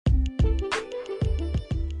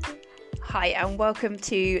Hi and welcome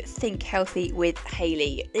to Think Healthy with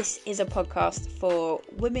Hayley. This is a podcast for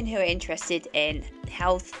women who are interested in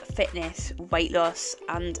health, fitness, weight loss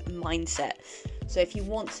and mindset. So if you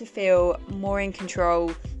want to feel more in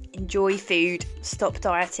control, enjoy food, stop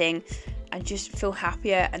dieting and just feel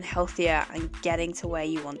happier and healthier and getting to where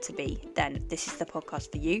you want to be, then this is the podcast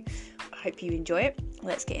for you. I hope you enjoy it.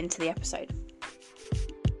 Let's get into the episode.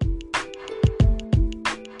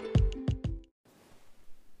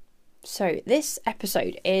 So this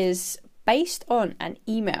episode is based on an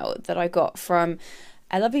email that I got from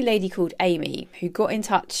a lovely lady called Amy, who got in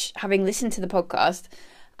touch having listened to the podcast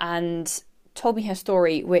and told me her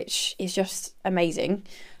story, which is just amazing,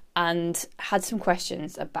 and had some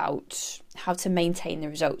questions about how to maintain the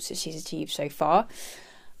results that she's achieved so far.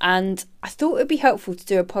 And I thought it would be helpful to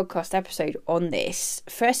do a podcast episode on this.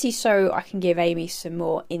 Firstly, so I can give Amy some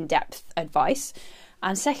more in-depth advice.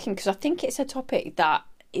 And second, because I think it's a topic that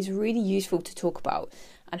is really useful to talk about,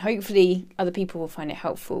 and hopefully other people will find it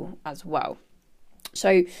helpful as well.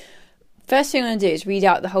 So first thing I'm going to do is read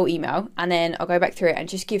out the whole email, and then I'll go back through it and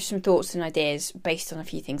just give some thoughts and ideas based on a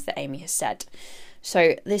few things that Amy has said.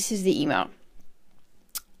 So this is the email.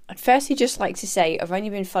 I'd firstly just like to say I've only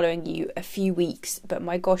been following you a few weeks, but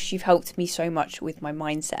my gosh, you've helped me so much with my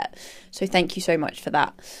mindset. So thank you so much for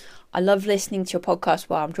that. I love listening to your podcast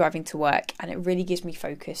while I'm driving to work, and it really gives me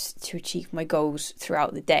focus to achieve my goals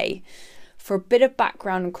throughout the day. For a bit of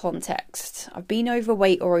background and context, I've been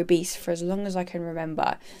overweight or obese for as long as I can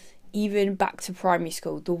remember. Even back to primary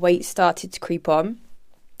school, the weight started to creep on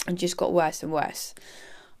and just got worse and worse.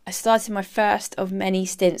 I started my first of many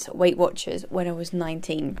stints at Weight Watchers when I was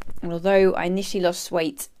 19, and although I initially lost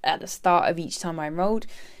weight at the start of each time I enrolled,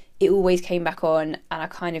 it always came back on and I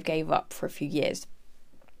kind of gave up for a few years.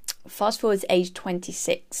 Fast forward to age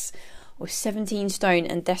 26, I was 17 stone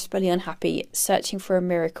and desperately unhappy, searching for a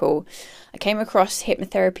miracle. I came across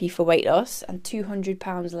hypnotherapy for weight loss, and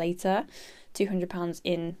 £200 later, £200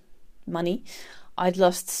 in money, I'd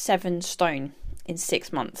lost 7 stone in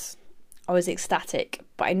 6 months. I was ecstatic,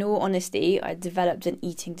 but in all honesty, I developed an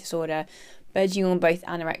eating disorder, verging on both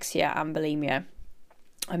anorexia and bulimia.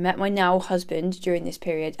 I met my now husband during this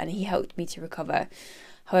period, and he helped me to recover.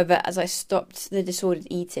 However, as I stopped the disordered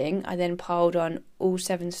eating, I then piled on all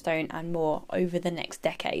 7 stone and more over the next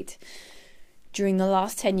decade. During the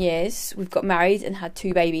last 10 years, we've got married and had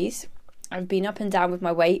 2 babies. I've been up and down with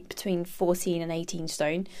my weight between 14 and 18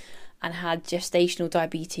 stone and had gestational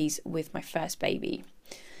diabetes with my first baby.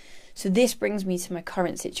 So this brings me to my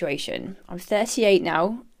current situation. I'm 38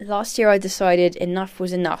 now. Last year I decided enough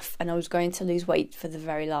was enough and I was going to lose weight for the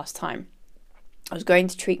very last time. I was going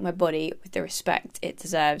to treat my body with the respect it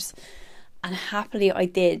deserves, and happily I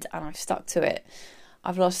did, and I've stuck to it.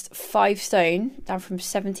 I've lost 5 stone, down from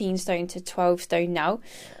 17 stone to 12 stone now,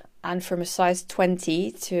 and from a size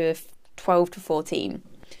 20 to 12 to 14.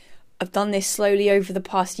 I've done this slowly over the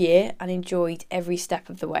past year and enjoyed every step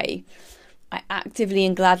of the way. I actively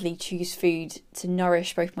and gladly choose food to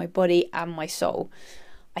nourish both my body and my soul.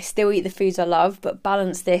 I still eat the foods I love, but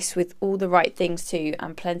balance this with all the right things too,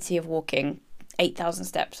 and plenty of walking. 8,000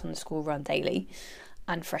 steps on the school run daily,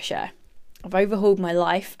 and fresh air. I've overhauled my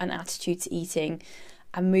life and attitude to eating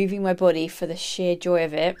and moving my body for the sheer joy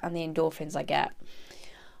of it and the endorphins I get.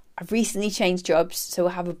 I've recently changed jobs, so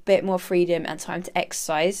I'll have a bit more freedom and time to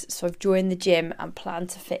exercise, so I've joined the gym and plan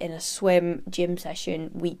to fit in a swim gym session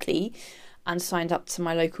weekly and signed up to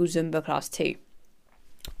my local Zumba class too.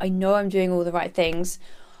 I know I'm doing all the right things.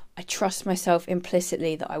 I trust myself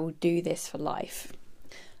implicitly that I will do this for life.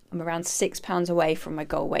 I'm around 6 pounds away from my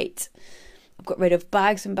goal weight. I've got rid of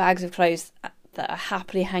bags and bags of clothes that are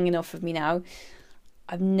happily hanging off of me now.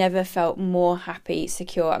 I've never felt more happy,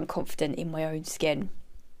 secure and confident in my own skin.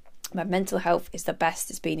 My mental health is the best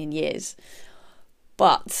it's been in years.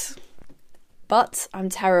 But I'm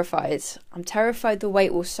terrified. I'm terrified the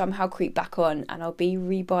weight will somehow creep back on and I'll be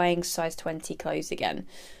rebuying size 20 clothes again.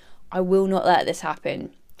 I will not let this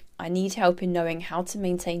happen. I need help in knowing how to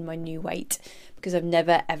maintain my new weight because I've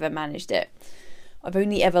never ever managed it. I've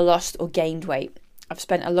only ever lost or gained weight. I've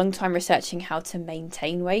spent a long time researching how to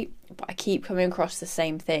maintain weight, but I keep coming across the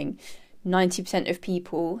same thing. 90% of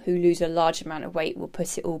people who lose a large amount of weight will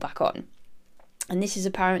put it all back on. And this is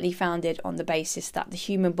apparently founded on the basis that the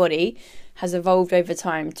human body has evolved over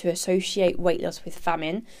time to associate weight loss with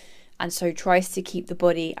famine, and so tries to keep the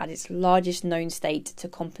body at its largest known state to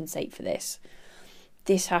compensate for this.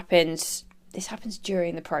 This happens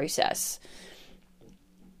during the process.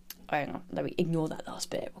 Hang on, let me ignore that last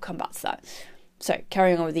bit. We'll come back to that. So,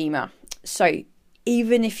 carrying on with the email. So,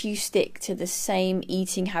 even if you stick to the same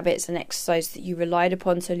eating habits and exercise that you relied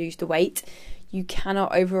upon to lose the weight, you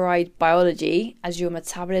cannot override biology, as your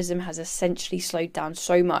metabolism has essentially slowed down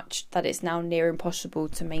so much that it's now near impossible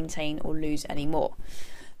to maintain or lose anymore.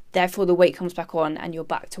 Therefore, the weight comes back on and you're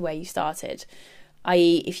back to where you started.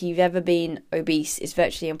 I.e., if you've ever been obese, it's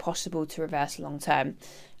virtually impossible to reverse long term.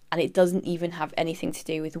 And it doesn't even have anything to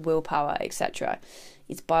do with willpower, etc.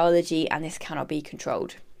 It's biology and this cannot be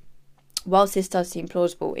controlled. Whilst this does seem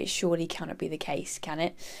plausible, it surely cannot be the case, can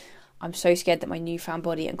it? I'm so scared that my newfound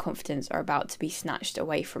body and confidence are about to be snatched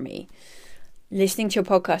away from me. Listening to your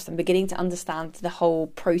podcast, I'm beginning to understand the whole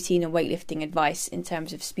protein and weightlifting advice in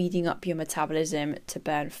terms of speeding up your metabolism to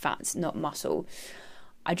burn fat, not muscle.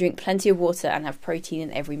 I drink plenty of water and have protein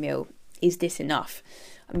in every meal. Is this enough?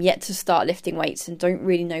 I'm yet to start lifting weights and don't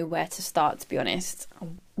really know where to start, to be honest.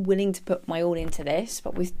 I'm willing to put my all into this,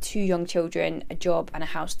 but with 2 young children, a job and a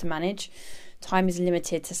house to manage, time is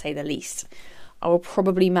limited to say the least. I will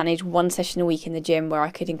probably manage 1 session a week in the gym where I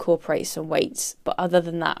could incorporate some weights, but other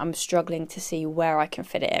than that, I'm struggling to see where I can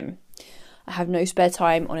fit it in. I have no spare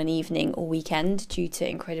time on an evening or weekend due to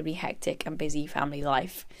incredibly hectic and busy family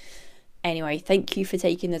life. Anyway, thank you for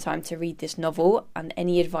taking the time to read this novel, and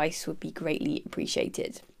any advice would be greatly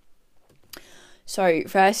appreciated. So,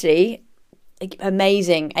 firstly,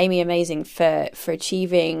 amazing for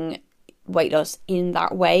achieving weight loss in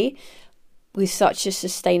that way, with such a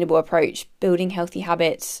sustainable approach, building healthy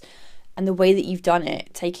habits, and the way that you've done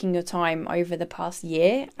it, taking your time over the past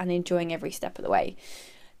year and enjoying every step of the way.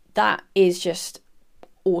 That is just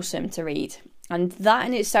awesome to read. And that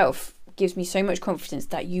in itself gives me so much confidence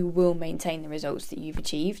that you will maintain the results that you've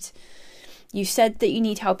achieved. You said that you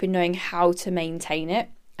need help in knowing how to maintain it.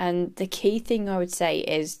 And the key thing I would say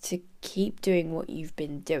is to keep doing what you've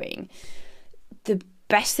been doing. The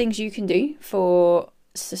best things you can do for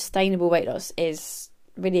sustainable weight loss is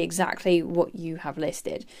really exactly what you have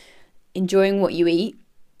listed. Enjoying what you eat,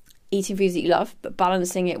 eating foods that you love, but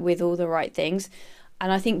balancing it with all the right things.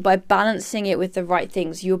 And I think by balancing it with the right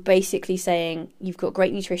things, you're basically saying you've got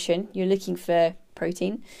great nutrition, you're looking for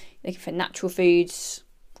protein, you're looking for natural foods,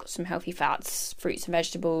 got some healthy fats, fruits and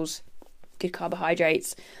vegetables, good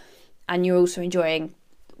carbohydrates, and you're also enjoying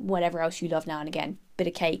whatever else you love now and again, bit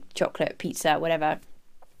of cake, chocolate, pizza, whatever.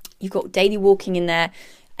 You've got daily walking in there,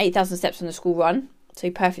 8,000 steps on the school run, so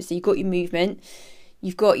perfect. So you've got your movement,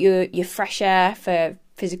 you've got your fresh air for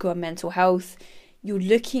physical and mental health. You're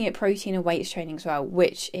looking at protein and weights training as well,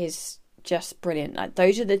 which is just brilliant. Like,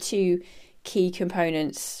 those are the 2 key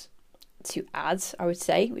components to add, I would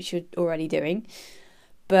say, which you're already doing.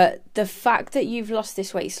 But the fact that you've lost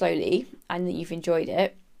this weight slowly and that you've enjoyed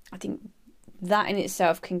it, I think that in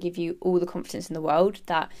itself can give you all the confidence in the world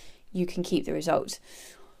that you can keep the results.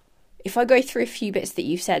 If I go through a few bits that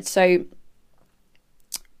you've said, so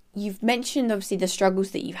you've mentioned obviously the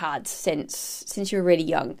struggles that you've had since you were really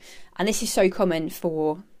young, and this is so common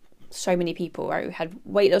for so many people, right? Who had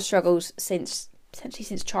weight loss struggles essentially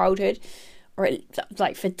since childhood, or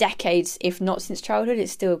like for decades, if not since childhood. It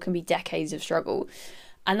still can be decades of struggle,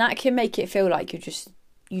 and that can make it feel like you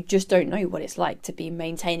just don't know what it's like to be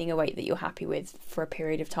maintaining a weight that you're happy with for a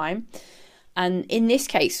period of time. And in this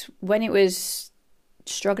case, when it was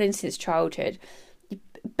struggling since childhood, you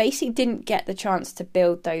basically didn't get the chance to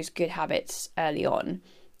build those good habits early on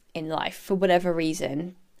in life for whatever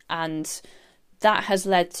reason, and that has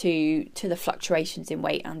led to the fluctuations in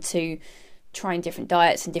weight and to trying different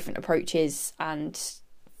diets and different approaches and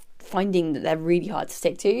finding that they're really hard to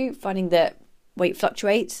stick to, finding that weight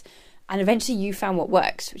fluctuates, and eventually you found what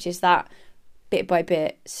works, which is that bit by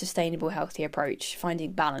bit sustainable healthy approach,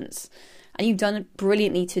 finding balance. And you've done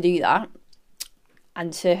brilliantly to do that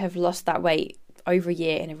and to have lost that weight over a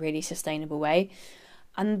year in a really sustainable way.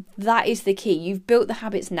 And that is the key. You've built the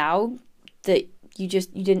habits now that you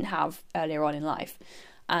didn't have earlier on in life.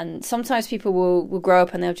 And sometimes people will grow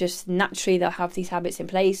up and they'll have these habits in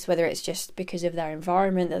place, whether it's just because of their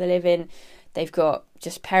environment that they live in. They've got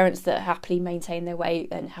just parents that happily maintain their weight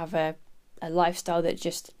and have a lifestyle that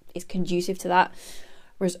just is conducive to that.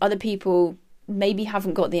 Whereas other people maybe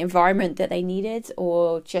haven't got the environment that they needed,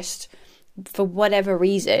 or just for whatever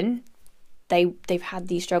reason, they've had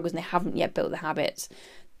these struggles and they haven't yet built the habits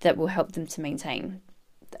that will help them to maintain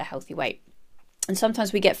a healthy weight. And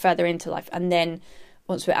sometimes we get further into life, and then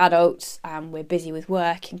once we're adults and we're busy with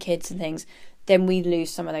work and kids and things, then we lose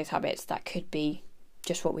some of those habits that could be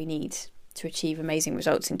just what we need to achieve amazing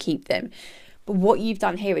results and keep them. But what you've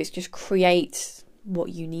done here is just create what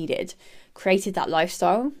you needed, created that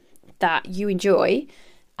lifestyle that you enjoy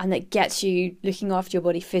and that gets you looking after your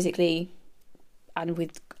body physically and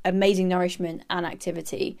with amazing nourishment and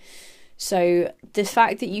activity. So the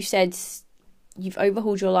fact that you said you've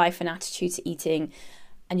overhauled your life and attitude to eating,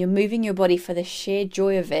 and you're moving your body for the sheer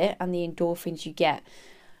joy of it and the endorphins you get,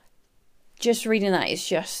 just reading that is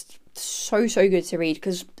just so good to read,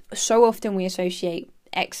 because so often we associate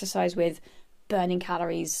exercise with burning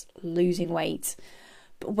calories, losing weight.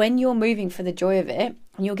 But when you're moving for the joy of it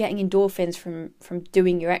and you're getting endorphins from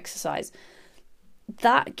doing your exercise,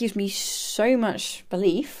 that gives me so much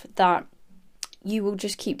belief that you will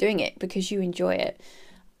just keep doing it because you enjoy it.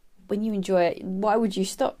 When you enjoy it, why would you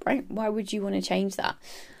stop, right? Why would you want to change that?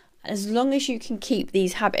 As long as you can keep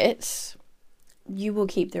these habits, you will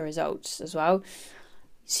keep the results as well.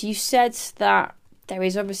 So you said that there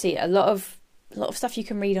is obviously a lot of stuff you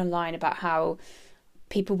can read online about how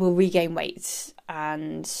people will regain weight,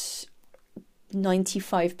 and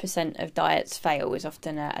 95% of diets fail is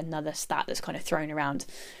often another stat that's kind of thrown around.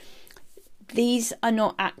 These are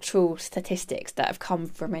not actual statistics that have come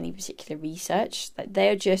from any particular research.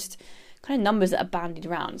 They're just kind of numbers that are bandied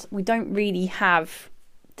around. We don't really have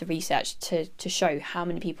the research to show how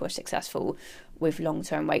many people are successful with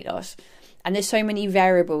long-term weight loss. And there's so many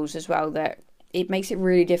variables as well that it makes it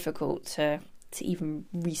really difficult to even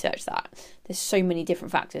research that. There's so many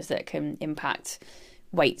different factors that can impact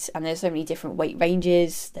weight, and there's so many different weight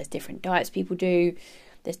ranges, there's different diets people do,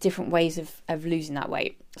 there's different ways of losing that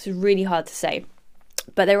weight. So it's really hard to say.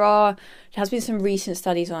 But there has been some recent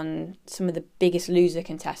studies on some of the biggest loser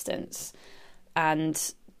contestants,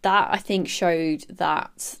 and that I think showed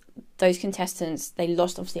that those contestants, they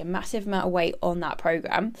lost obviously a massive amount of weight on that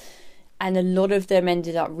program, and a lot of them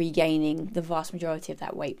ended up regaining the vast majority of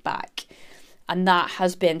that weight back. And that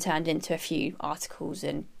has been turned into a few articles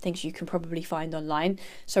and things you can probably find online.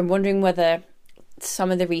 So I'm wondering whether some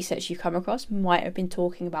of the research you come across might have been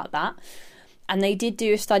talking about that. And they did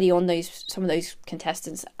do a study on some of those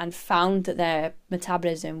contestants and found that their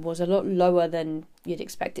metabolism was a lot lower than you'd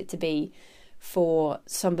expect it to be for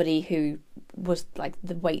somebody who was like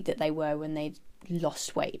the weight that they were when they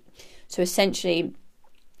lost weight. So essentially,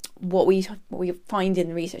 what we find in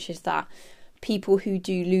the research is that people who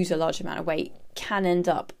do lose a large amount of weight can end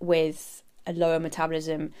up with a lower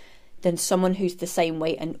metabolism than someone who's the same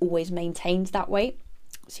weight and always maintains that weight.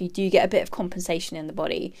 So you do get a bit of compensation in the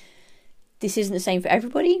body. This isn't the same for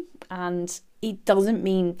everybody, and it doesn't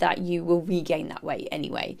mean that you will regain that weight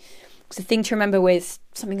anyway. Because the thing to remember with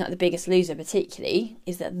something like The Biggest Loser particularly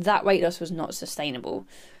is that weight loss was not sustainable.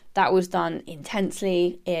 That was done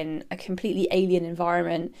intensely in a completely alien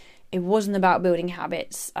environment. It wasn't about building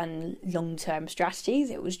habits and long-term strategies.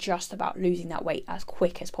 It was just about losing that weight as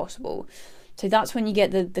quick as possible. So that's when you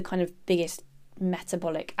get the kind of biggest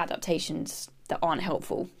metabolic adaptations that aren't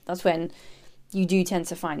helpful. That's when you do tend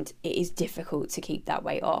to find it is difficult to keep that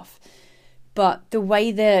weight off. But the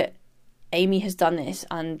way that Amy has done this,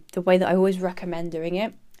 and the way that I always recommend doing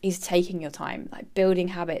it, is taking your time, like building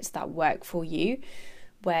habits that work for you,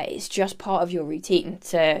 where it's just part of your routine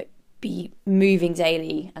to be moving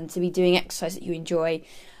daily and to be doing exercise that you enjoy,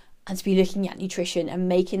 and to be looking at nutrition and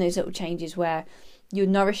making those little changes where you're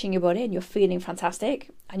nourishing your body and you're feeling fantastic,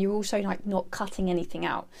 and you're also like not cutting anything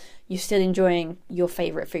out. You're still enjoying your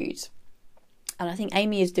favourite foods. And I think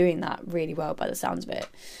Amy is doing that really well by the sounds of it.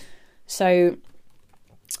 So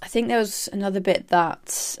I think there was another bit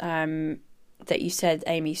that that you said,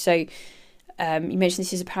 Amy. So you mentioned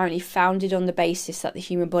this is apparently founded on the basis that the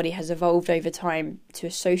human body has evolved over time to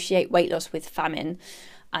associate weight loss with famine,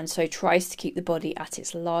 and so tries to keep the body at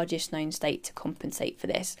its largest known state to compensate for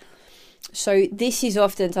this. So this is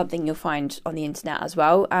often something you'll find on the internet as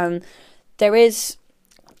well. And there is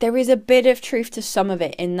a bit of truth to some of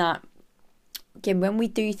it, in that, again, when we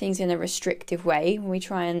do things in a restrictive way, when we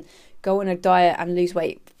try and go on a diet and lose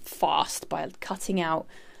weight fast by cutting out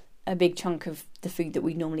a big chunk of the food that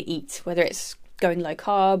we normally eat, whether it's going low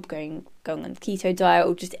carb, going on keto diet,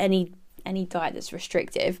 or just any diet that's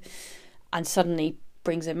restrictive, and suddenly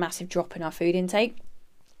brings a massive drop in our food intake,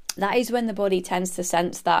 that is when the body tends to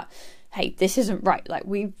sense that, hey, this isn't right. Like,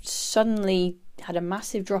 we've suddenly had a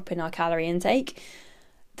massive drop in our calorie intake.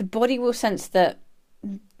 The body will sense that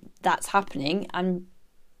that's happening and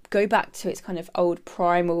go back to its kind of old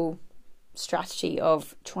primal strategy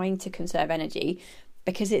of trying to conserve energy,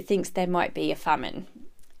 because it thinks there might be a famine.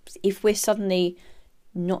 If we're suddenly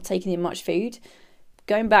not taking in much food,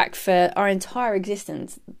 going back for our entire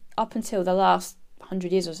existence, up until the last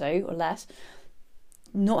 100 years or so, or less,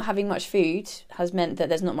 not having much food has meant that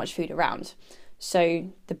there's not much food around.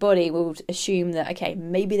 So the body will assume that, okay,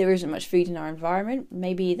 maybe there isn't much food in our environment,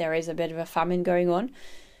 maybe there is a bit of a famine going on,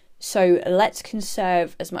 so let's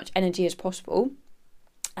conserve as much energy as possible.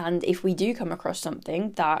 And if we do come across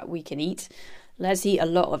something that we can eat, let's eat a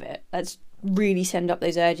lot of it. Let's really send up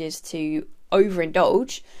those urges to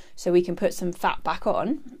overindulge so we can put some fat back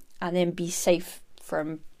on and then be safe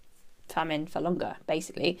from famine for longer,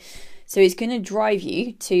 basically. So it's going to drive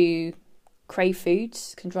you to crave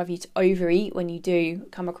foods, can drive you to overeat when you do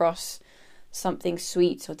come across something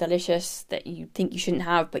sweet or delicious that you think you shouldn't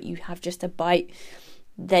have, but you have just a bite.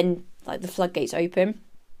 Then like the floodgates open.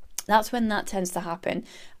 That's when that tends to happen.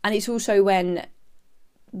 And it's also when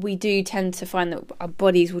we do tend to find that our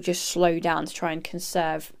bodies will just slow down to try and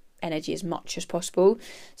conserve energy as much as possible.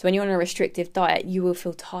 So when you're on a restrictive diet, you will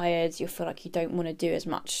feel tired. You'll feel like you don't want to do as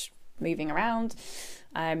much moving around.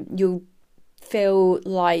 You'll feel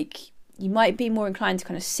like you might be more inclined to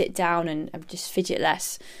kind of sit down and just fidget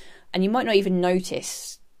less. And you might not even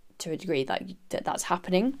notice to a degree that that's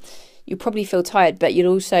happening. You'll probably feel tired, but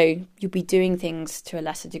you'll be doing things to a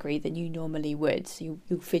lesser degree than you normally would. So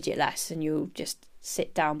you'll fidget less and you'll just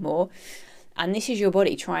sit down more. And this is your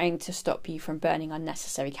body trying to stop you from burning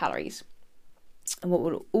unnecessary calories. And what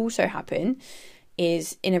will also happen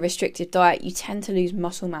is in a restrictive diet, you tend to lose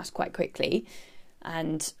muscle mass quite quickly.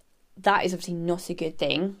 And that is obviously not a good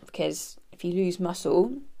thing, because if you lose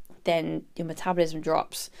muscle, then your metabolism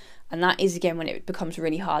drops. And that is, again, when it becomes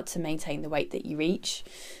really hard to maintain the weight that you reach.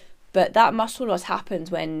 But that muscle loss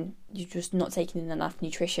happens when you're just not taking in enough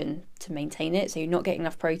nutrition to maintain it. So you're not getting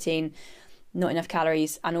enough protein, not enough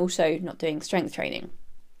calories, and also not doing strength training.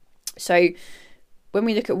 So when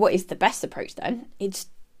we look at what is the best approach then, it's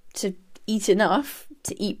to eat enough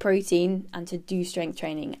to eat protein and to do strength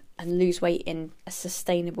training and lose weight in a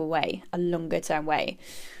sustainable way, a longer term way.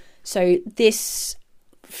 So this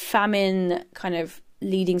famine kind of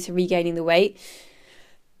leading to regaining the weight,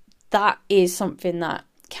 that is something that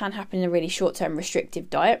can happen in a really short-term restrictive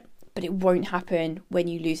diet, but it won't happen when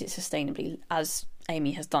you lose it sustainably, as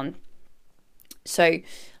Amy has done. So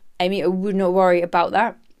Amy, I would not worry about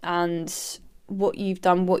that. And what you've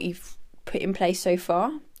done, what you've put in place so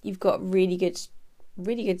far, you've got really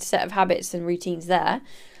good set of habits and routines there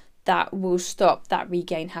that will stop that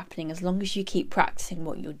regain happening as long as you keep practicing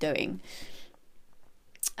what you're doing.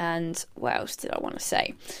 And what else did I want to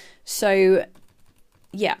say? So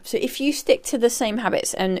if you stick to the same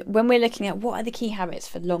habits, and when we're looking at what are the key habits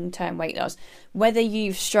for long-term weight loss, whether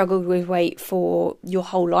you've struggled with weight for your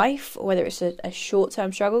whole life or whether it's a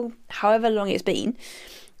short-term struggle, however long it's been,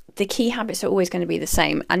 the key habits are always going to be the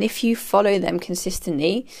same. And if you follow them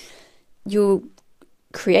consistently, you'll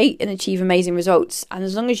create and achieve amazing results. And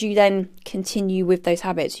as long as you then continue with those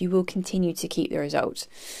habits, you will continue to keep the results.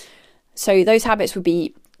 So those habits would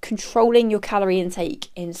be controlling your calorie intake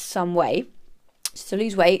in some way. So to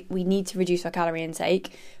lose weight, we need to reduce our calorie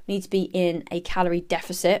intake. We need to be in a calorie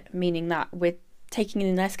deficit, meaning that we're taking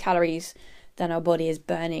in less calories than our body is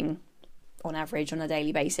burning on average on a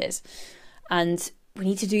daily basis. And we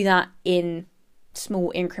need to do that in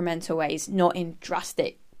small incremental ways, not in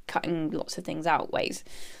drastic cutting lots of things out ways.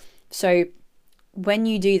 So when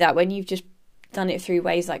you do that, when you've just done it through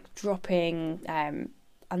ways like dropping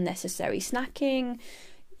unnecessary snacking,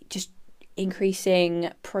 just increasing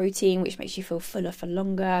protein, which makes you feel fuller for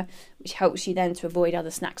longer, which helps you then to avoid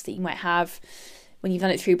other snacks that you might have. When you've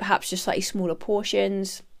done it through perhaps just slightly smaller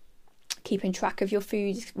portions, keeping track of your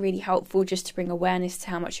food is really helpful just to bring awareness to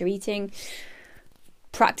how much you're eating.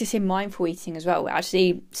 Practicing mindful eating as well,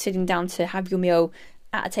 actually sitting down to have your meal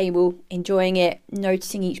at a table, enjoying it,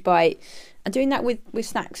 noticing each bite, and doing that with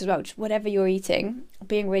snacks as well, just whatever you're eating,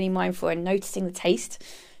 being really mindful and noticing the taste,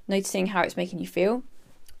 noticing how it's making you feel.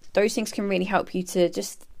 Those things can really help you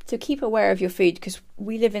to keep aware of your food, because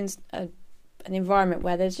we live in an environment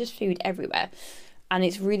where there's just food everywhere, and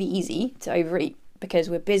it's really easy to overeat because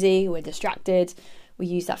we're busy, we're distracted, we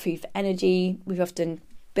use that food for energy. We've often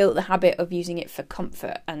built the habit of using it for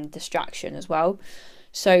comfort and distraction as well.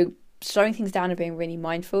 So slowing things down and being really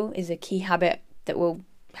mindful is a key habit that will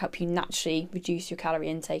help you naturally reduce your calorie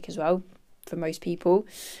intake as well for most people.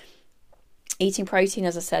 Eating protein,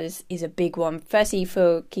 as I said, is a big one. Firstly,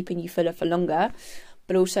 for keeping you fuller for longer,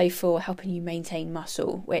 but also for helping you maintain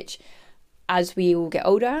muscle, which as we all get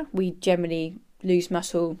older, we generally lose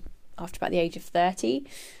muscle after about the age of 30.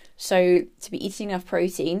 So to be eating enough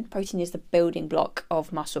protein is the building block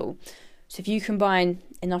of muscle. So if you combine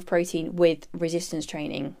enough protein with resistance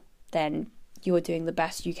training, then you're doing the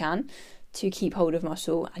best you can to keep hold of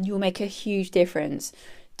muscle, and you'll make a huge difference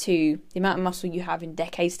to the amount of muscle you have in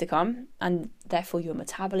decades to come, and therefore your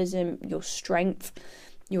metabolism, your strength,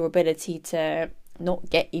 your ability to not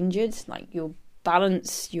get injured, like your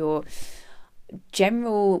balance, your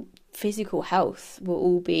general physical health will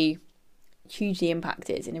all be hugely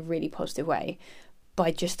impacted in a really positive way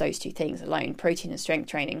by just those two things alone, protein and strength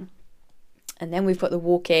training. And then we've got the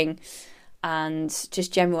walking and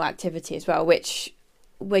just general activity as well, which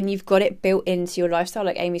when you've got it built into your lifestyle,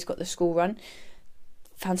 like Amy's got the school run,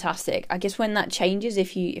 fantastic. I guess when that changes,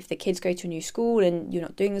 if the kids go to a new school and you're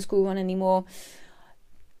not doing the school run anymore,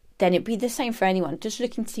 then it'd be the same for anyone. Just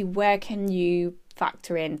looking to see where can you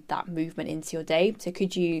factor in that movement into your day. So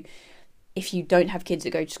could you, if you don't have kids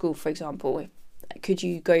that go to school, for example, could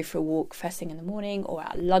you go for a walk first thing in the morning or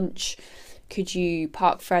at lunch? Could you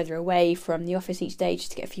park further away from the office each day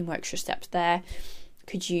just to get a few more extra steps there?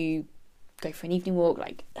 Could you go for an evening walk?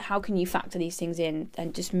 Like, how can you factor these things in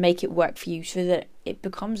and just make it work for you so that it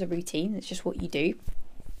becomes a routine? It's just what you do.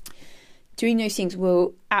 Doing those things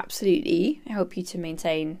will absolutely help you to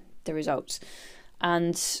maintain the results.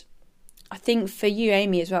 And I think for you,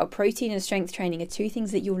 Amy, as well, protein and strength training are two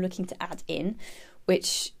things that you're looking to add in,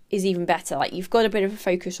 which is even better. Like, you've got a bit of a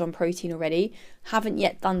focus on protein already, haven't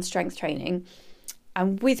yet done strength training.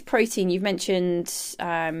 And with protein, you've mentioned,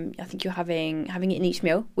 I think you're having it in each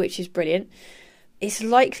meal, which is brilliant. It's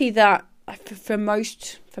likely that for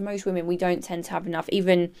most women, we don't tend to have enough,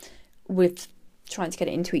 even with trying to get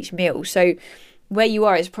it into each meal. So where you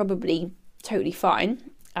are is probably totally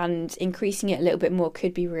fine, and increasing it a little bit more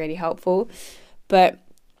could be really helpful. But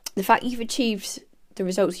the fact you've achieved the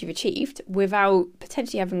results you've achieved without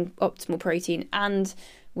potentially having optimal protein and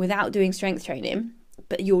without doing strength training,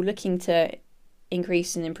 but you're looking to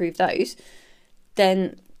increase and improve those,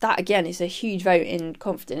 then that again is a huge vote in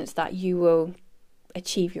confidence that you will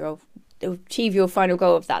achieve your final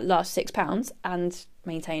goal of that last 6 pounds and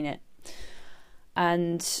maintain it.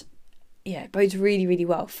 And yeah, it bodes really, really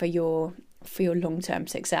well for your long-term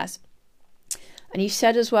success. And you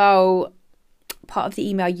said as well, part of the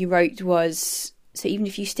email you wrote was, so even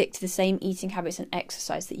if you stick to the same eating habits and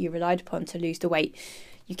exercise that you relied upon to lose the weight,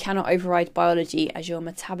 you cannot override biology, as your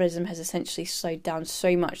metabolism has essentially slowed down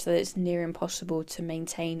so much that it's near impossible to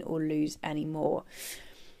maintain or lose any more.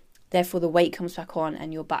 Therefore, the weight comes back on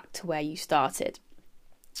and you're back to where you started.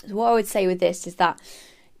 So what I would say with this is that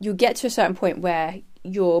you'll get to a certain point where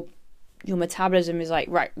your metabolism is like,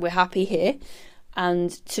 right, we're happy here.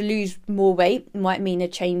 And to lose more weight might mean a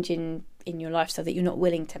change in your lifestyle that you're not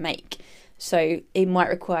willing to make. So it might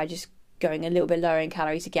require just going a little bit lower in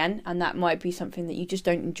calories again, and that might be something that you just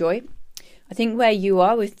don't enjoy. I think where you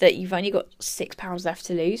are with that, you've only got 6 pounds left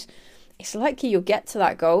to lose, it's likely you'll get to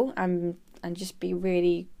that goal and just be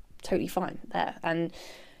really totally fine there. And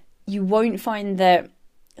you won't find that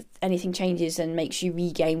anything changes and makes you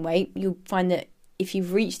regain weight. You'll find that if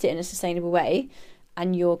you've reached it in a sustainable way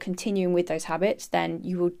and you're continuing with those habits, then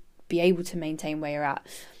you will be able to maintain where you're at.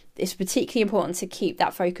 It's particularly important to keep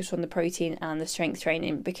that focus on the protein and the strength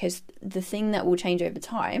training, because the thing that will change over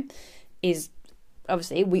time is,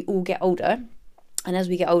 obviously, we all get older, and as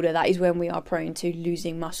we get older, that is when we are prone to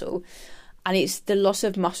losing muscle. And it's the loss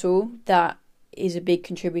of muscle that is a big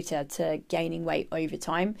contributor to gaining weight over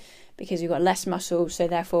time, because we've got less muscle, so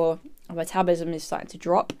therefore our metabolism is starting to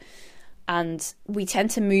drop, and we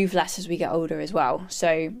tend to move less as we get older as well.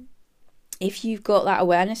 So if you've got that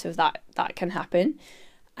awareness of that can happen,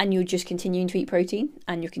 and you're just continuing to eat protein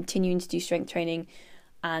and you're continuing to do strength training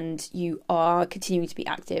and you are continuing to be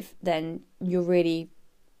active, then you're really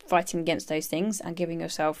fighting against those things and giving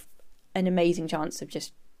yourself an amazing chance of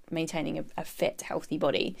just maintaining a fit, healthy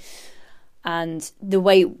body. And the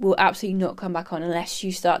weight will absolutely not come back on unless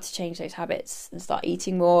you start to change those habits and start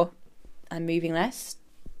eating more and moving less.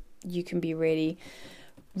 You can be really,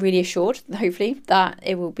 really assured, hopefully, that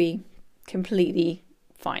it will be completely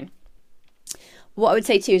fine. What I would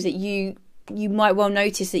say too is that you might well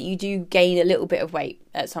notice that you do gain a little bit of weight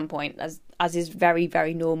at some point, as is very,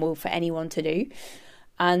 very normal for anyone to do.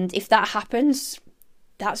 And if that happens,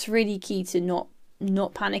 that's really key to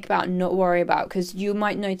not panic about, not worry about, because you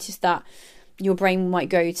might notice that your brain might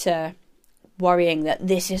go to worrying that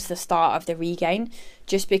this is the start of the regain,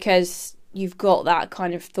 just because you've got that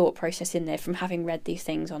kind of thought process in there from having read these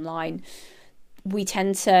things online. We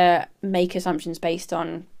tend to make assumptions based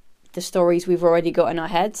on the stories we've already got in our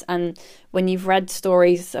heads, and when you've read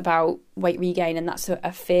stories about weight regain and that's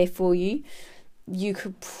a fear for you, you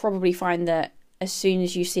could probably find that as soon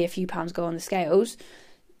as you see a few pounds go on the scales,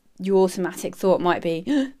 your automatic thought might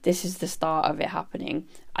be, this is the start of it happening,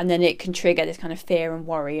 and then it can trigger this kind of fear and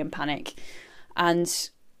worry and panic. And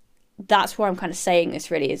that's why I'm kind of saying this.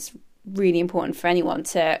 Really, it's really important for anyone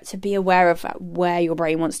to be aware of where your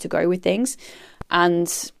brain wants to go with things,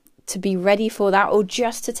 and to be ready for that, or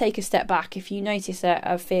just to take a step back. If you notice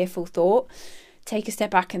a fearful thought, take a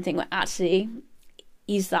step back and think, well, actually,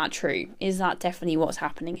 is that true? Is that definitely what's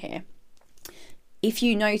happening here? If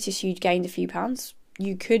you notice you'd gained a few pounds,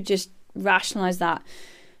 you could just rationalise that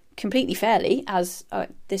completely fairly as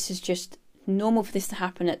this is just normal for this to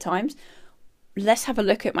happen at times. Let's have a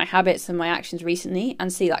look at my habits and my actions recently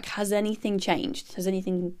and see, like, has anything changed? Has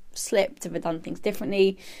anything slipped? Have I done things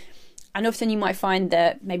differently? And often you might find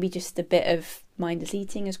that maybe just a bit of mindless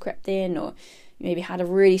eating has crept in, or you maybe had a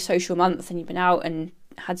really social month and you've been out and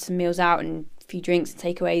had some meals out and a few drinks and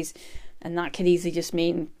takeaways, and that could easily just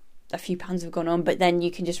mean a few pounds have gone on, but then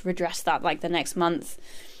you can just redress that like the next month.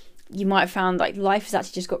 You might have found like life has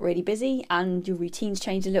actually just got really busy and your routines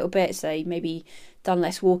changed a little bit, so you maybe done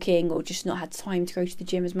less walking or just not had time to go to the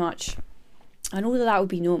gym as much, and all of that would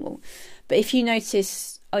be normal. But if you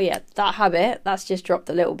notice, oh yeah, that habit, that's just dropped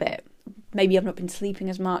a little bit, maybe I've not been sleeping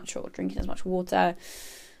as much or drinking as much water,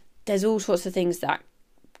 there's all sorts of things that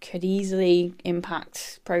could easily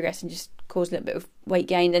impact progress and just cause a little bit of weight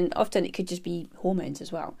gain, and often it could just be hormones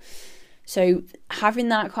as well. So having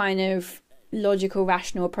that kind of logical,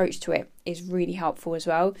 rational approach to it is really helpful as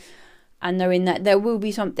well, and knowing that there will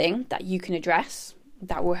be something that you can address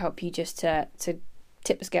that will help you just to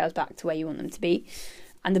tip the scales back to where you want them to be.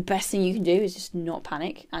 And the best thing you can do is just not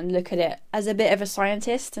panic and look at it as a bit of a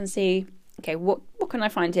scientist and see, okay, what can I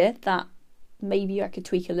find here that maybe I could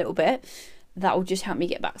tweak a little bit that will just help me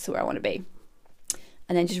get back to where I want to be.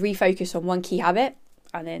 And then just refocus on one key habit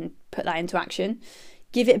and then put that into action.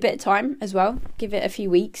 Give it a bit of time as well. Give it a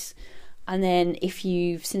few weeks. And then if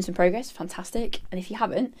you've seen some progress, fantastic. And if you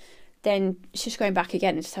haven't, then it's just going back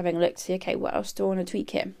again and just having a look to see, okay, what else do I want to tweak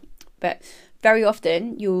here? But very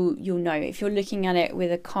often you'll know if you're looking at it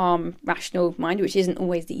with a calm, rational mind, which isn't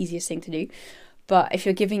always the easiest thing to do. But if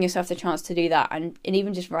you're giving yourself the chance to do that, and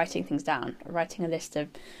even just writing things down, writing a list of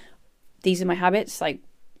these are my habits, like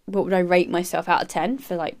what would I rate myself out of 10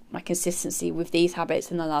 for like my consistency with these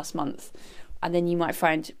habits in the last month? And then you might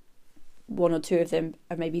find one or two of them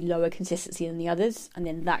are maybe lower consistency than the others, and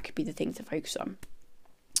then that could be the thing to focus on.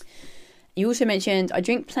 You also mentioned, I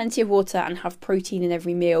drink plenty of water and have protein in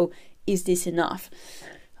every meal. Is this enough?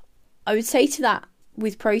 I would say to that,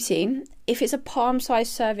 with protein, if it's a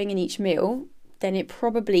palm-sized serving in each meal, then it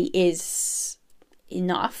probably is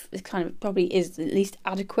enough. It kind of probably is at least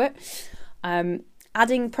adequate.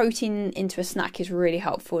 Adding protein into a snack is really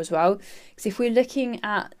helpful as well, because if we're looking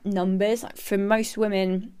at numbers, like for most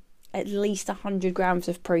women, at least 100 grams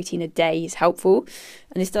of protein a day is helpful,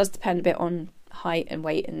 and this does depend a bit on height and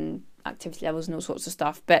weight and activity levels and all sorts of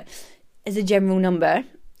stuff, but as a general number,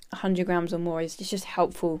 100 grams or more is just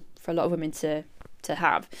helpful for a lot of women to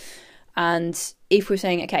have. And if we're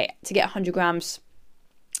saying, okay, to get 100 grams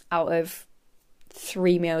out of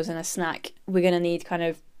 3 meals and a snack, we're going to need kind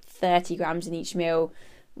of 30 grams in each meal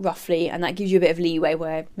roughly, and that gives you a bit of leeway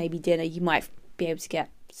where maybe dinner you might be able to get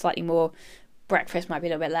slightly more, breakfast might be a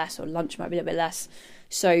little bit less, or lunch might be a little bit less.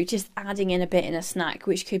 So just adding in a bit in a snack,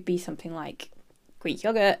 which could be something like Greek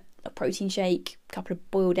yogurt, a protein shake, a couple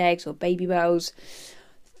of boiled eggs or baby bells,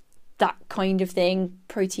 that kind of thing.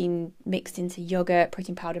 Protein mixed into yogurt,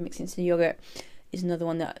 protein powder mixed into the yogurt is another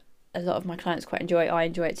one that a lot of my clients quite enjoy. I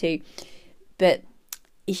enjoy it too. But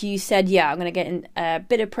if you said, yeah, I'm going to get in a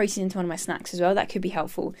bit of protein into one of my snacks as well, that could be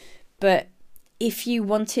helpful. But if you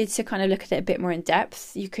wanted to kind of look at it a bit more in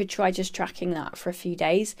depth, you could try just tracking that for a few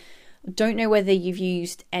days. I don't know whether you've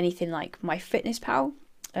used anything like MyFitnessPal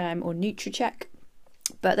or NutriCheck,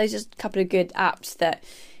 but those are a couple of good apps that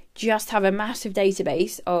just have a massive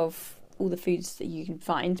database of all the foods that you can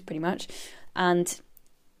find pretty much, and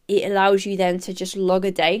it allows you then to just log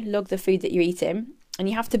a day, log the food that you're eating, and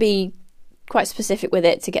you have to be quite specific with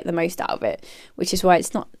it to get the most out of it, which is why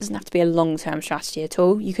doesn't have to be a long-term strategy at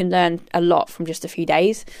all. You can learn a lot from just a few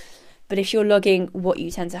days, but if you're logging what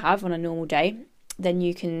you tend to have on a normal day, then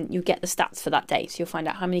you'll get the stats for that day. So you'll find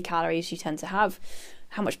out how many calories you tend to have,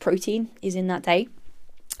 how much protein is in that day,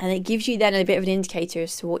 and it gives you then a bit of an indicator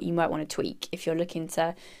as to what you might want to tweak. If you're looking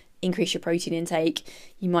to increase your protein intake,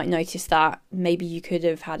 you might notice that maybe you could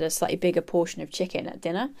have had a slightly bigger portion of chicken at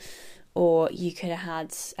dinner, or you could have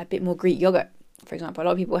had a bit more Greek yogurt, for example. A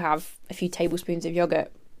lot of people have a few tablespoons of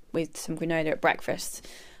yogurt with some granola at breakfast,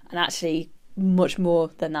 and actually much more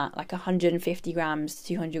than that, like 150 grams to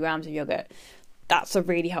 200 grams of yogurt. That's a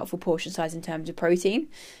really helpful portion size in terms of protein.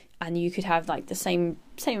 And you could have like the same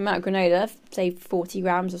amount of granola, say 40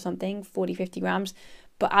 grams or something, 40, 50 grams,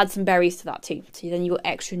 but add some berries to that too. So then you've got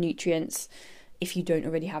extra nutrients if you don't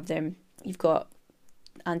already have them. You've got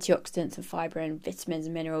antioxidants and fibre and vitamins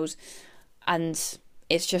and minerals, and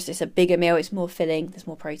it's a bigger meal, it's more filling, there's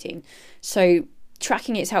more protein. So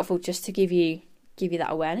tracking it is helpful just to give you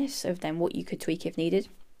that awareness of then what you could tweak if needed.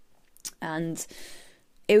 And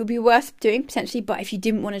it would be worth doing potentially, but if you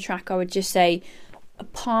didn't want to track, I would just say a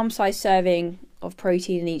palm-sized serving of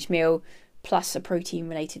protein in each meal plus a protein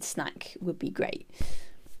related snack would be great.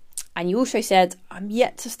 And you also said, I'm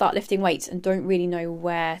yet to start lifting weights and don't really know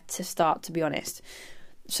where to start, to be honest.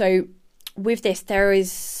 So with this,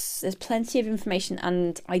 there's plenty of information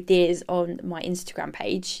and ideas on my Instagram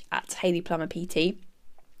page at Hayley Plummer PT.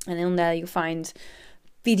 And on there you'll find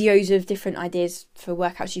videos of different ideas for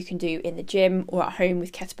workouts you can do in the gym or at home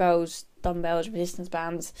with kettlebells, dumbbells, resistance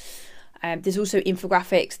bands. There's also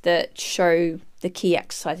infographics that show the key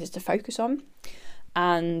exercises to focus on.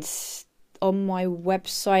 And on my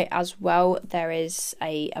website as well, there is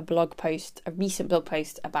a recent blog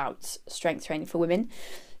post about strength training for women.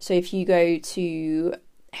 So if you go to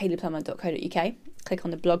hayleyplummer.co.uk, click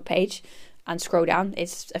on the blog page and scroll down,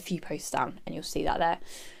 it's a few posts down and you'll see that there.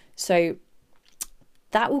 So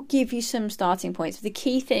that will give you some starting points. The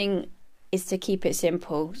key thing is to keep it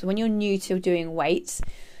simple. So when you're new to doing weights,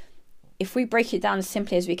 if we break it down as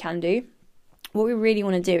simply as we can do, what we really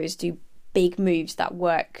want to do is do big moves that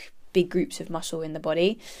work big groups of muscle in the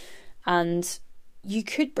body. And you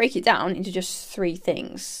could break it down into just 3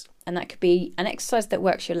 things. And that could be an exercise that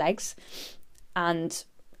works your legs. And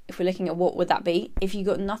if we're looking at what would that be, if you've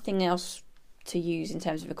got nothing else to use in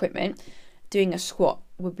terms of equipment, doing a squat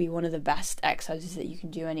would be one of the best exercises that you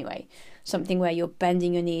can do anyway. Something where you're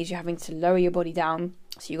bending your knees, you're having to lower your body down.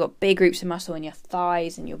 So you've got big groups of muscle in your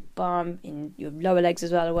thighs and your bum, in your lower legs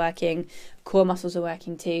as well are working. Core muscles are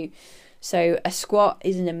working too. So a squat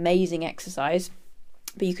is an amazing exercise,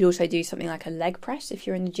 but you could also do something like a leg press if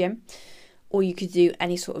you're in the gym, or you could do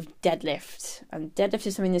any sort of deadlift. And deadlift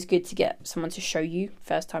is something that's good to get someone to show you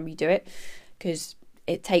first time you do it, because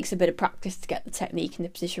it takes a bit of practice to get the technique and the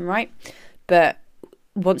position right. But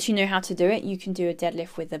once you know how to do it, you can do a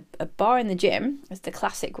deadlift with a bar in the gym, as the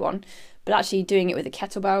classic one, but actually doing it with a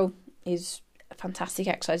kettlebell is a fantastic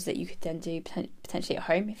exercise that you could then do potentially at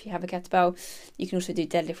home if you have a kettlebell. You can also do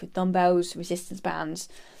deadlift with dumbbells, resistance bands,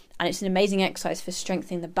 and it's an amazing exercise for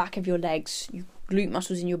strengthening the back of your legs, your glute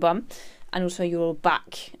muscles in your bum, and also your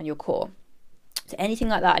back and your core. So anything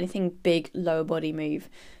like that, anything big lower body move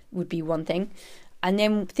would be one thing. And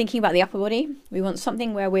then thinking about the upper body, we want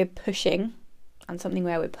something where we're pushing and something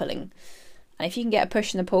where we're pulling. And if you can get a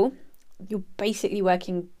push and a pull, you're basically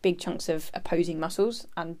working big chunks of opposing muscles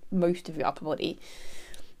and most of your upper body.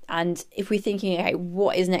 And if we're thinking, okay,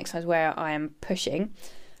 what is an exercise where I am pushing?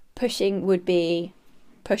 Pushing would be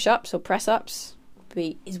push-ups or press-ups.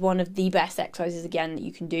 Is one of the best exercises, again, that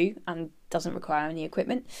you can do and doesn't require any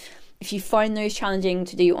equipment. If you find those challenging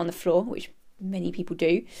to do on the floor, which many people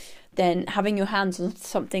do, then having your hands on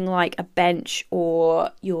something like a bench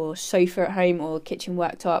or your sofa at home or kitchen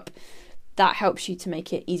worktop, that helps you to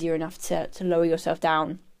make it easier enough to lower yourself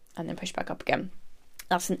down and then push back up again.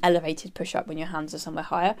 That's an elevated push-up when your hands are somewhere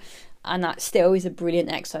higher, and that still is a brilliant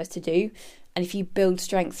exercise to do. And if you build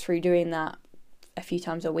strength through doing that a few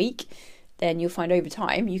times a week, then you'll find over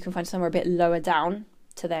time you can find somewhere a bit lower down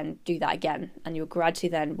to then do that again, and you're gradually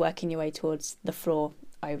then working your way towards the floor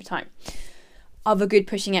over time. Other good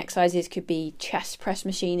pushing exercises could be chest press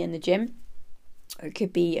machine in the gym, or it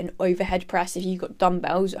could be an overhead press if you've got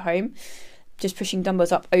dumbbells at home, just pushing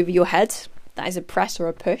dumbbells up over your head. That is a press or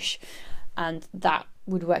a push, and that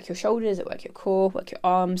would work your shoulders, it work your core, work your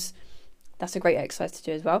arms. That's a great exercise to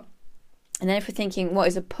do as well. And then if we're thinking what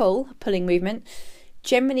is a pulling movement,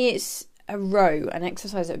 generally it's a row, an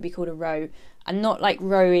exercise that would be called a row, and not like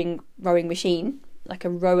rowing machine, like a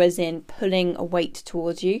row as in pulling a weight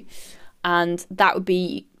towards you. And that would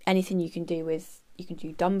be anything you can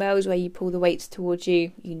do dumbbells where you pull the weights towards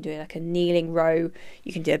you. You can do like a kneeling row.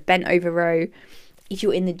 You can do a bent over row. If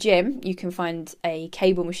you're in the gym, you can find a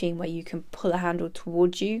cable machine where you can pull a handle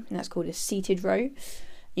towards you, and that's called a seated row.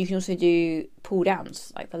 You can also do pull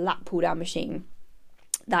downs, like the lat pull down machine.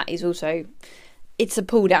 That is also, it's a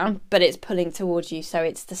pull down, but it's pulling towards you. So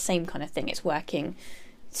it's the same kind of thing. It's working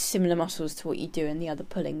similar muscles to what you do in the other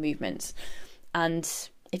pulling movements. And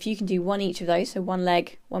if you can do one each of those, so one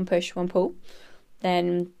leg, one push, one pull,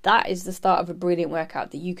 then that is the start of a brilliant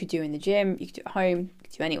workout that you could do in the gym, you could do at home, you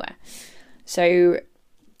could do anywhere. So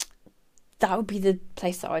that would be the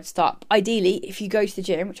place that I'd start. Ideally, if you go to the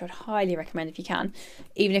gym, which I'd highly recommend if you can,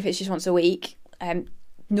 even if it's just once a week,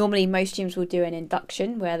 normally most gyms will do an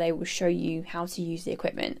induction where they will show you how to use the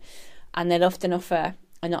equipment, and they'll often offer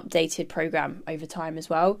an updated program over time as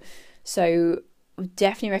well. So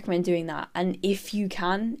definitely recommend doing that. And if you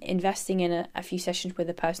can, investing in a few sessions with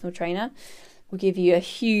a personal trainer will give you a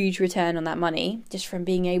huge return on that money, just from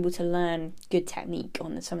being able to learn good technique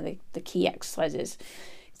on some of the key exercises.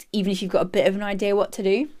 Even if you've got a bit of an idea what to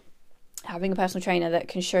do, having a personal trainer that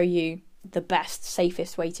can show you the best,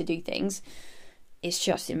 safest way to do things is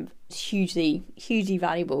just hugely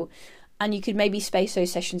valuable. And you could maybe space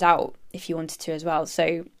those sessions out if you wanted to as well.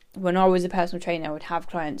 So when I was a personal trainer, I would have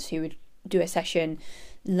clients who would do a session,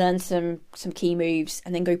 learn some key moves,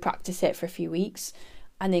 and then go practice it for a few weeks,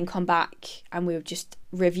 and then come back and we would just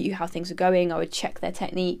review how things are going. I would check their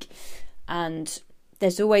technique, and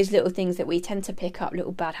there's always little things that we tend to pick up,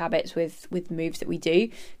 little bad habits with moves that we do,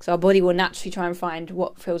 because our body will naturally try and find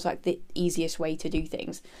what feels like the easiest way to do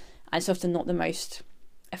things, and it's often not the most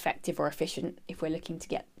effective or efficient. If we're looking to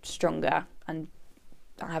get stronger and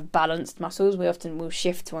have balanced muscles, we often will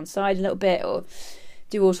shift to one side a little bit, or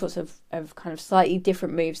do all sorts of kind of slightly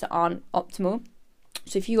different moves that aren't optimal.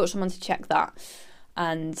 So if you've got someone to check that,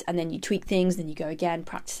 and then you tweak things, then you go again,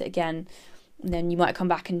 practice it again, and then you might come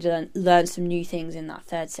back and learn some new things in that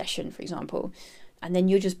third session, for example, and then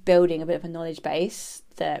you're just building a bit of a knowledge base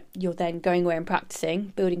that you're then going away and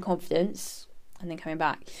practicing, building confidence, and then coming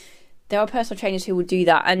back. There are personal trainers who will do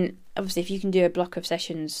that, and obviously if you can do a block of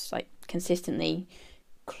sessions like consistently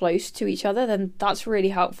close to each other, then that's really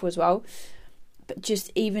helpful as well. But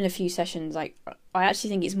just even a few sessions, like, I actually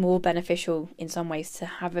think it's more beneficial in some ways to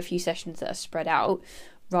have a few sessions that are spread out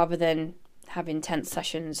rather than have intense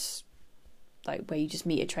sessions like where you just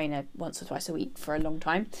meet a trainer once or twice a week for a long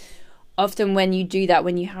time. Often when you do that,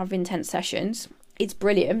 when you have intense sessions, it's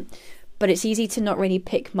brilliant, but it's easy to not really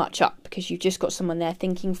pick much up because you've just got someone there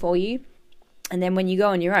thinking for you. And then when you go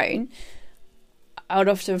on your own, I would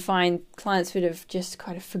often find clients would have just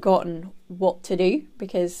kind of forgotten what to do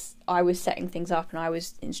because I was setting things up and I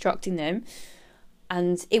was instructing them.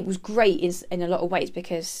 And it was great in a lot of ways,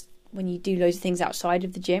 because when you do loads of things outside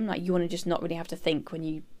of the gym, like, you want to just not really have to think when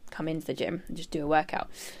you come into the gym and just do a workout.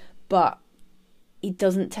 But it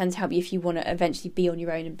doesn't tend to help you if you want to eventually be on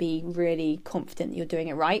your own and be really confident that you're doing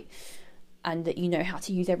it right and that you know how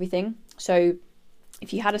to use everything. So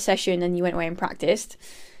if you had a session and you went away and practiced,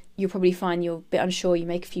 you'll probably find you're a bit unsure, you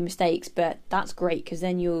make a few mistakes, but that's great because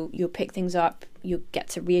then you'll pick things up, you'll get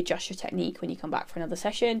to readjust your technique when you come back for another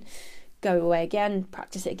session, go away again,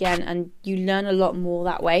 practice it again, and you learn a lot more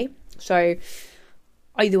that way. So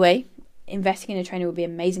either way, investing in a trainer would be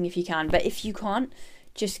amazing if you can, but if you can't,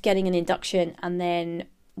 just getting an induction and then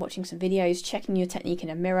watching some videos, checking your technique in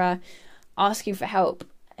a mirror, asking for help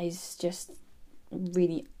is just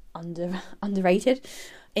really underrated.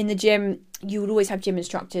 In the gym, you would always have gym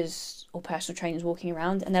instructors or personal trainers walking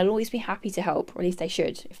around, and they'll always be happy to help, or at least they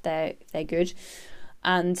should if they're good.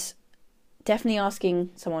 And definitely asking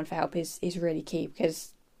someone for help is really key,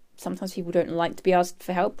 because sometimes people don't like to be asked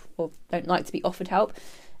for help or don't like to be offered help,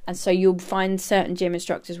 and so you'll find certain gym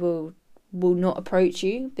instructors will not approach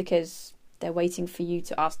you because they're waiting for you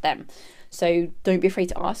to ask them. So don't be afraid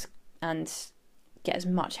to ask and get as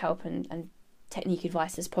much help and technique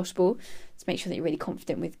advice as possible to make sure that you're really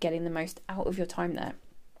confident with getting the most out of your time there.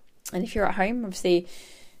 And if you're at home, obviously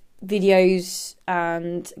videos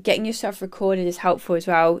and getting yourself recorded is helpful as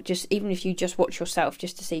well. Just even if you just watch yourself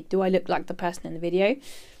just to see, do I look like the person in the video?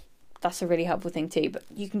 That's a really helpful thing too. But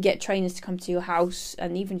you can get trainers to come to your house,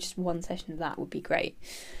 and even just one session of that would be great.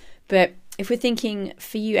 But if we're thinking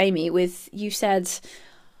for you, Amy, you said,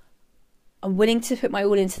 I'm willing to put my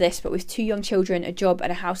all into this, but with 2 young children, a job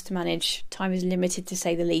and a house to manage, time is limited to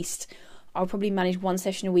say the least. I'll probably manage 1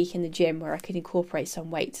 session a week in the gym where I could incorporate some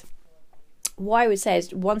weight. What I would say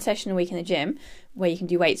is 1 session a week in the gym where you can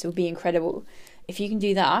do weights would be incredible. If you can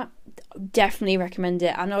do that, definitely recommend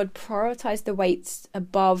it. And I would prioritise the weights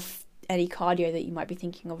above any cardio that you might be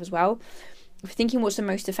thinking of as well. If you're thinking what's the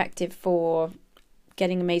most effective for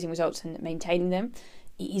getting amazing results and maintaining them,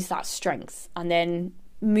 is that strength. And then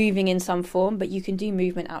moving in some form, but you can do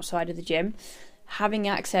movement outside of the gym. Having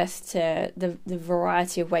access to the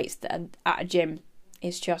variety of weights that are at a gym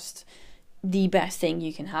is just the best thing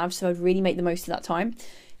you can have. So I'd really make the most of that time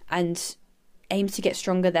and aim to get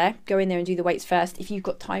stronger there. Go in there and do the weights first. If you've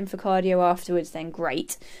got time for cardio afterwards, then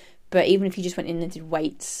great. But even if you just went in and did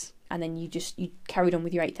weights and then you carried on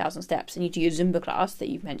with your 8,000 steps and you do your Zumba class that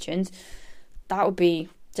you've mentioned, that would be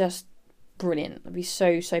just brilliant. It would be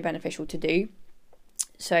so beneficial to do.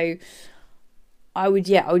 So I would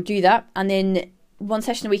do that. And then 1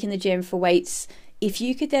 session a week in the gym for weights. If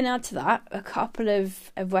you could then add to that a couple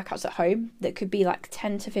of workouts at home that could be like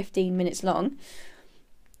 10 to 15 minutes long,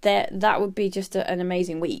 that would be just an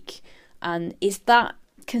amazing week. And it's that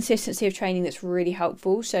consistency of training that's really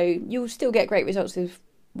helpful. So you'll still get great results with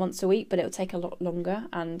once a week, but it'll take a lot longer.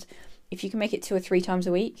 And if you can make it 2 or 3 times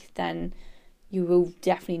a week, then you will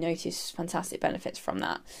definitely notice fantastic benefits from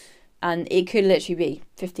that. And it could literally be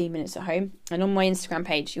 15 minutes at home. And on my Instagram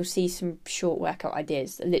page, you'll see some short workout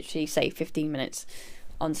ideas that literally say 15 minutes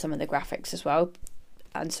on some of the graphics as well.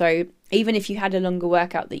 And so even if you had a longer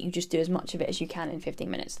workout, that you just do as much of it as you can in 15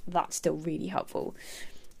 minutes, that's still really helpful.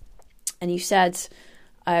 And you said,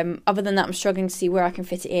 other than that, I'm struggling to see where I can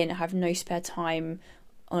fit it in. I have no spare time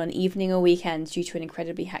on an evening or weekend due to an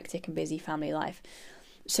incredibly hectic and busy family life.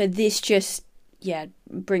 So this just,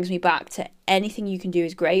 brings me back to anything you can do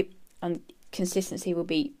is great, and consistency will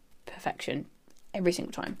be perfection every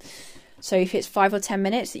single time. So if it's 5 or 10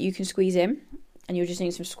 minutes that you can squeeze in and you're just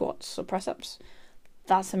doing some squats or press-ups,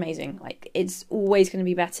 that's amazing. Like, it's always going to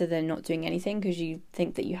be better than not doing anything because you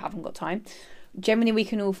think that you haven't got time. Generally, we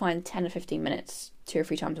can all find 10 or 15 minutes 2 or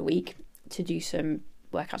 3 times a week to do some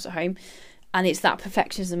workouts at home. And it's that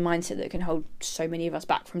perfectionism mindset that can hold so many of us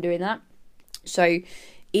back from doing that. So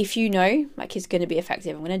if you know, like, it's going to be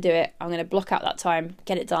effective, I'm going to do it, I'm going to block out that time,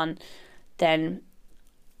 get it done, then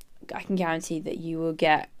I can guarantee that you will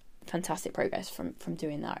get fantastic progress from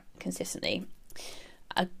doing that consistently.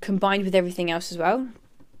 Combined with everything else as well,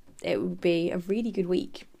 it will be a really good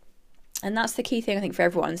week. And that's the key thing, I think, for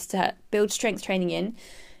everyone, is to build strength training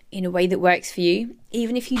in a way that works for you.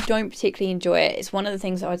 Even if you don't particularly enjoy it, it's one of the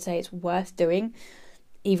things that I would say it's worth doing,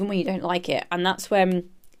 even when you don't like it. And that's when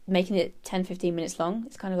making it 10-15 minutes long,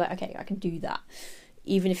 it's kind of like, okay, I can do that.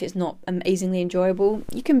 Even if it's not amazingly enjoyable,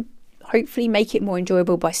 you can hopefully make it more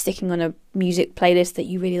enjoyable by sticking on a music playlist that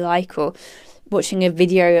you really like, or watching a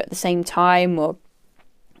video at the same time, or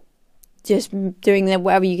just doing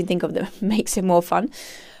whatever you can think of that makes it more fun.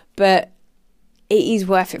 But it is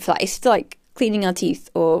worth it for that. It's like cleaning our teeth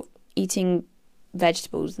or eating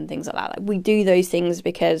vegetables and things like that. Like, we do those things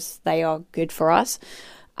because they are good for us,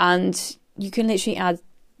 and you can literally add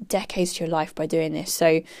decades to your life by doing this.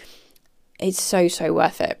 So it's so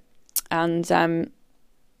worth it. And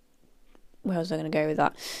where was I going to go with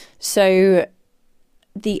that? So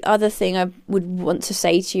the other thing I would want to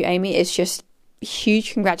say to you, Amy, is just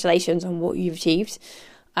huge congratulations on what you've achieved.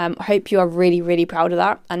 I hope you are really, really proud of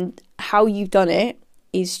that. And how you've done it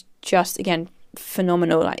is just, again,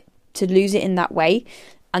 phenomenal. Like, to lose it in that way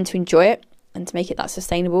and to enjoy it and to make it that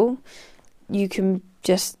sustainable, you can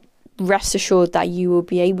just rest assured that you will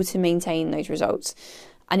be able to maintain those results.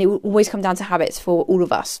 And it will always come down to habits for all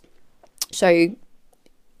of us. So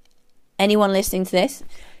anyone listening to this,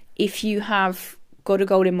 if you have got a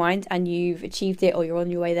goal in mind and you've achieved it, or you're on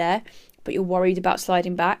your way there, but you're worried about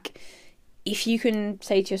sliding back, if you can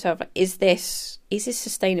say to yourself, like, is this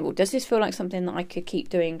sustainable? Does this feel like something that I could keep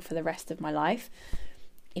doing for the rest of my life?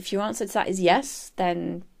 If your answer to that is yes,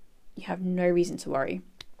 then you have no reason to worry.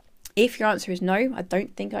 If your answer is no, I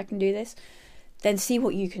don't think I can do this, then see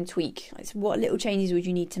what you can tweak. Like, what little changes would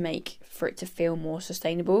you need to make for it to feel more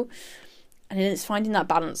sustainable? And then it's finding that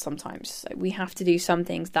balance sometimes. So we have to do some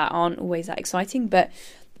things that aren't always that exciting, but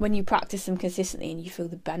when you practice them consistently and you feel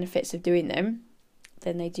the benefits of doing them,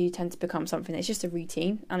 then they do tend to become something that's just a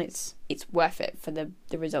routine, and it's worth it for the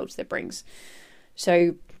results that it brings.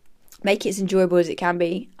 So make it as enjoyable as it can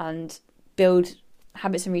be, and build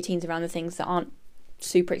habits and routines around the things that aren't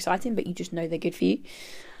super exciting, but you just know they're good for you.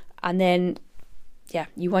 And then,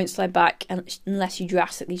 you won't slide back unless you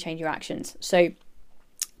drastically change your actions. So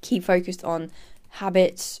keep focused on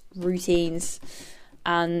habits, routines.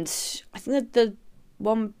 And I think that the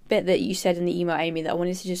one bit that you said in the email, Amy, that I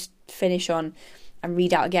wanted to just finish on and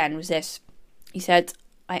read out again was this. You said,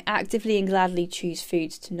 I actively and gladly choose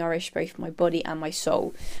foods to nourish both my body and my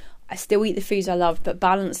soul. I still eat the foods I love, but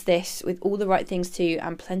balance this with all the right things too,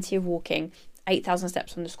 and plenty of walking, 8,000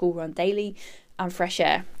 steps on the school run daily, and fresh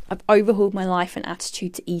air. I've overhauled my life and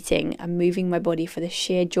attitude to eating and moving my body for the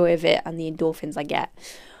sheer joy of it and the endorphins I get.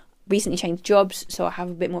 Recently changed jobs, so I have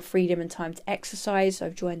a bit more freedom and time to exercise. So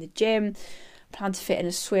I've joined the gym, plan to fit in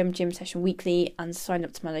a swim gym session weekly, and signed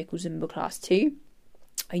up to my local Zumba class too.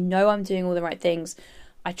 I know I'm doing all the right things.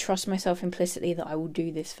 I trust myself implicitly that I will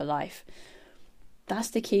do this for life. That's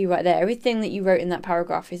the key right there. Everything that you wrote in that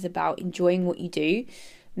paragraph is about enjoying what you do,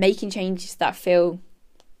 making changes that feel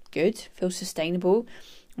good, feel sustainable,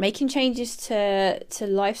 making changes to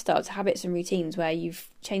lifestyle, to habits and routines where you've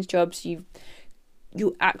changed jobs, you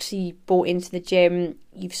actually bought into the gym,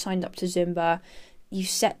 you've signed up to Zumba, you've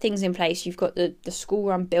set things in place, you've got the school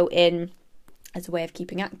run built in as a way of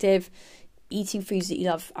keeping active, eating foods that you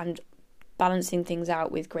love, and balancing things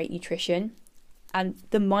out with great nutrition. And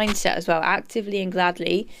the mindset as well, actively and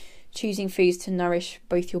gladly choosing foods to nourish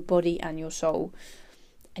both your body and your soul.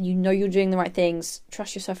 And you know you're doing the right things,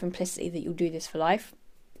 trust yourself implicitly that you'll do this for life.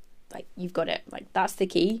 Like, you've got it. Like, that's the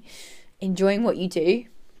key. Enjoying what you do.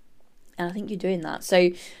 And I think you're doing that.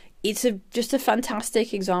 So it's just a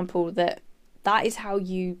fantastic example that is how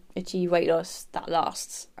you achieve weight loss that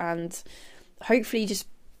lasts. And hopefully just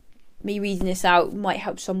me reading this out might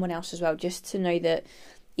help someone else as well, just to know that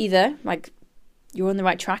either like you're on the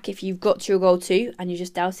right track if you've got to your goal too and you're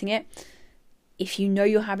just doubting it. If you know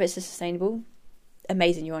your habits are sustainable,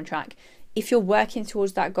 amazing, you're on track. If you're working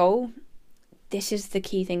towards that goal, this is the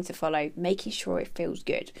key thing to follow, making sure it feels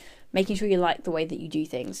good, making sure you like the way that you do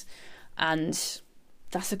things. And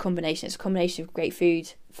that's a combination. It's a combination of great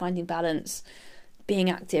food, finding balance, being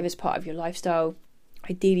active as part of your lifestyle,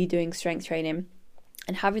 ideally doing strength training,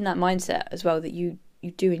 and having that mindset as well that you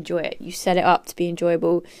do enjoy it. You set it up to be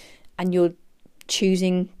enjoyable, and you're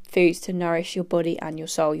choosing foods to nourish your body and your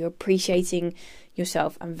soul. You're appreciating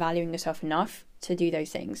yourself and valuing yourself enough to do those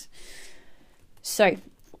things. So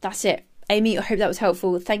that's it. Amy, I hope that was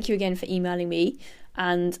helpful. Thank you again for emailing me,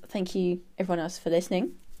 and thank you everyone else for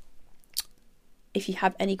listening. If you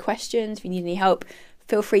have any questions, if you need any help,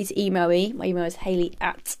 feel free to email me. My email is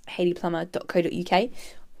hayley@hayleyplummer.co.uk,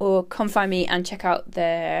 or come find me and check out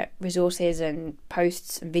the resources and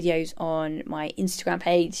posts and videos on my Instagram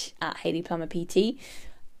page at Hayley Plummer PT,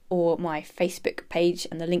 or my Facebook page,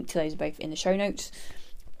 and the link to those are both in the show notes.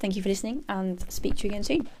 Thank you for listening, and speak to you again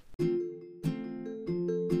soon.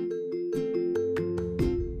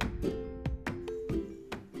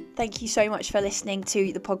 Thank you so much for listening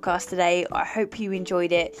to the podcast today. I hope you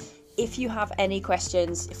enjoyed it. If you have any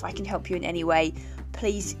questions, if I can help you in any way,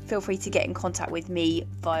 please feel free to get in contact with me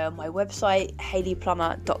via my website,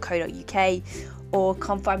 hayleyplummer.co.uk, or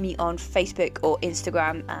come find me on Facebook or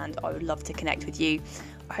Instagram, and I would love to connect with you.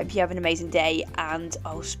 I hope you have an amazing day, and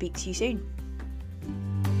I'll speak to you soon.